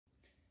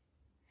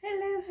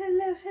Hello,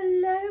 hello,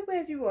 hello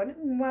everyone,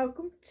 and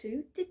welcome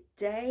to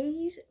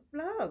today's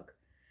vlog.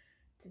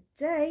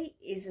 Today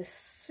is the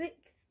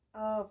 6th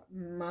of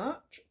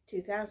March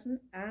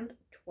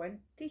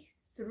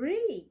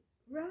 2023.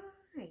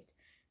 Right,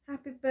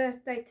 happy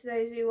birthday to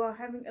those who are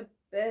having a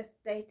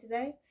birthday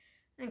today,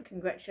 and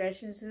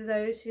congratulations to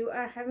those who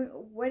are having a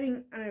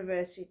wedding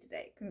anniversary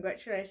today.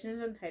 Congratulations,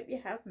 and hope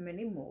you have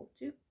many more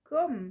to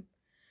come.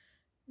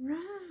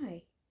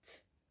 Right,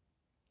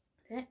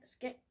 let's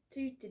get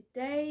to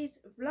today's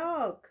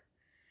vlog.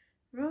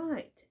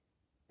 Right,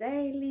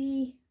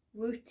 daily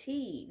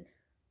routine,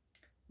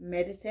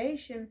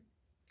 meditation.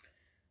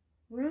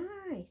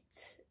 Right,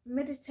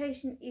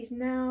 meditation is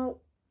now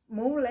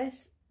more or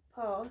less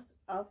part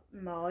of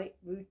my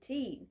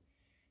routine.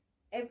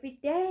 Every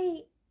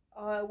day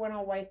when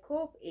I wake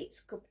up, it's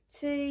a cup of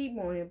tea,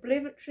 morning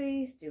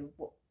obligatories, do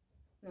what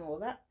and all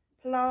that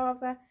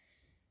palaver.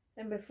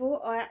 Then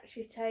before I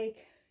actually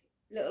take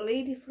little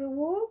Edie for a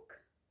walk,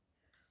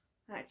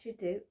 I actually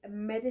do a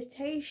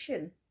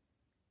meditation,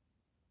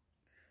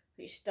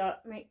 which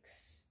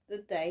makes the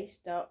day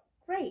start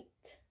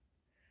great.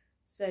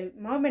 So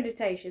my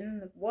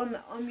meditation, the one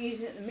that I'm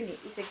using at the minute,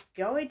 is a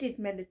guided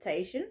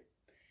meditation,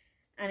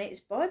 and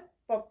it's by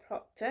Bob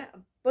Proctor,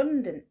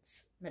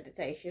 Abundance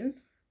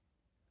Meditation.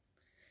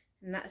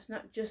 And that's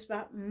not just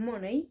about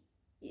money,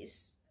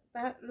 it's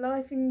about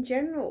life in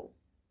general,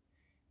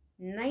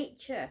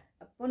 nature,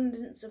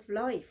 abundance of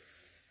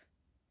life.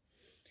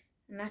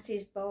 And that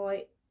is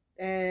by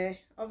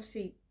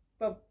obviously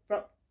Bob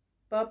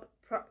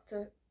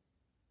Proctor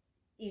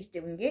is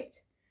doing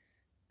it,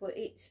 but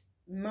it's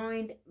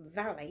Mind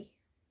Valley.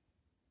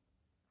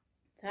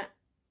 That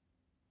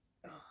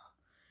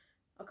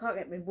I can't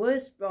get my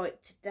words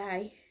right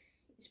today.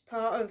 It's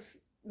part of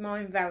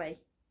Mind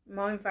Valley.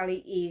 Mind Valley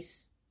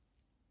is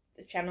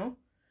the channel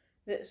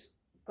that's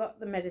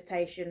got the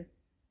meditation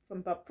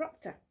from Bob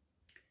Proctor.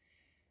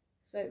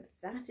 So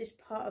that is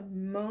part of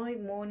my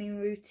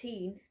morning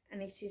routine,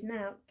 and it is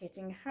now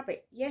getting a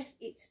habit. Yes,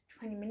 it's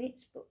 20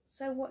 minutes, but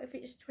so what if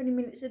it's 20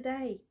 minutes a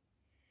day?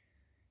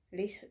 At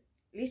least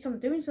I'm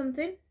doing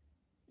something.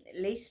 At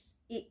least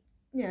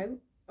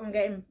I'm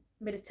getting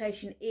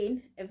meditation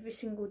in every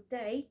single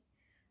day.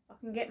 I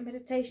can get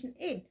meditation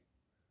in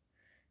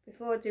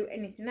before I do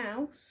anything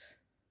else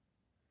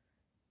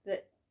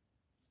that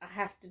I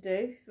have to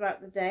do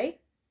throughout the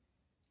day,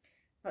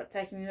 like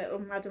taking a little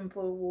madam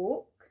for a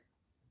walk.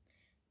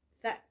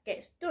 That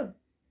gets done,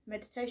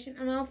 meditation,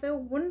 and I'll feel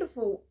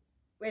wonderful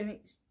when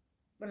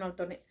I've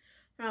done it.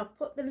 And I'll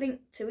put the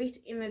link to it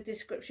in the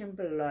description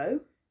below.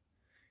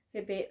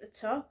 It'll be at the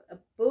top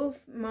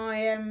above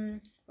my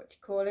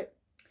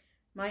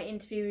my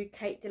interview with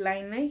Kate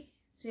Delaney,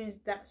 as soon as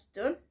that's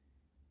done.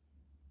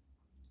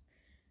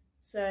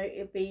 So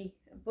it'll be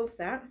above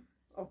that.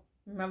 Oh,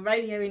 my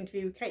radio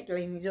interview with Kate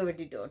Delaney is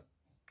already done.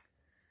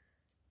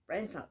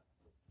 Brain's like,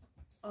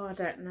 oh, I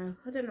don't know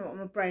what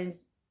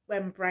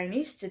where my brain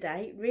is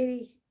today.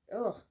 Really,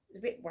 it's a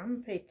bit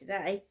wampy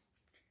today.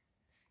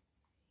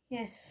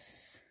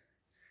 Yes,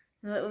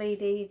 little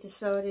Edie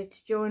decided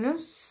to join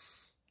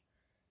us.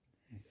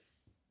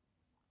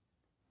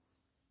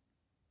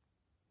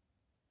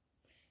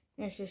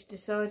 Yeah, she's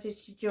decided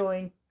to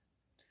join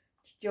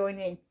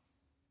in.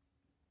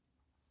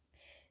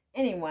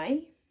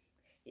 Anyway,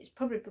 it's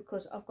probably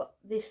because I've got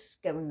this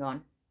going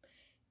on.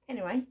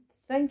 Anyway,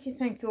 thank you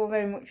all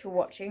very much for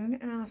watching,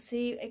 and I'll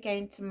see you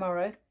again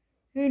tomorrow.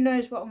 Who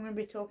knows what I'm going to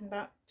be talking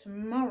about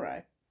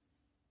tomorrow?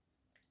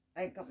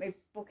 I ain't got my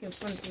book in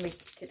front of me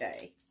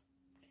today.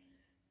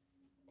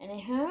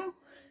 Anyhow,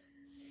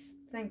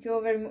 thank you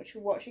all very much for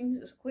watching.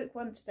 It's a quick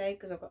one today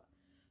because I've got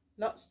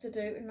lots to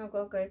do, and I've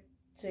got to go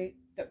to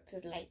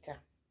doctors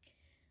later.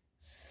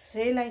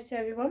 See you later,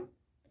 everyone.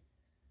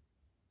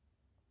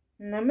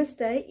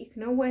 Namaste. You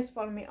can always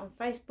follow me on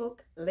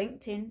Facebook,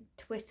 LinkedIn,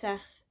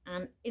 Twitter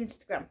and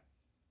Instagram.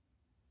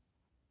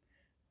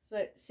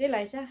 So see you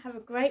later. Have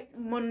a great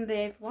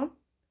Monday, everyone.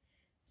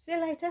 See you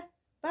later.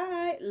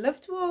 Bye.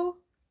 Love to all.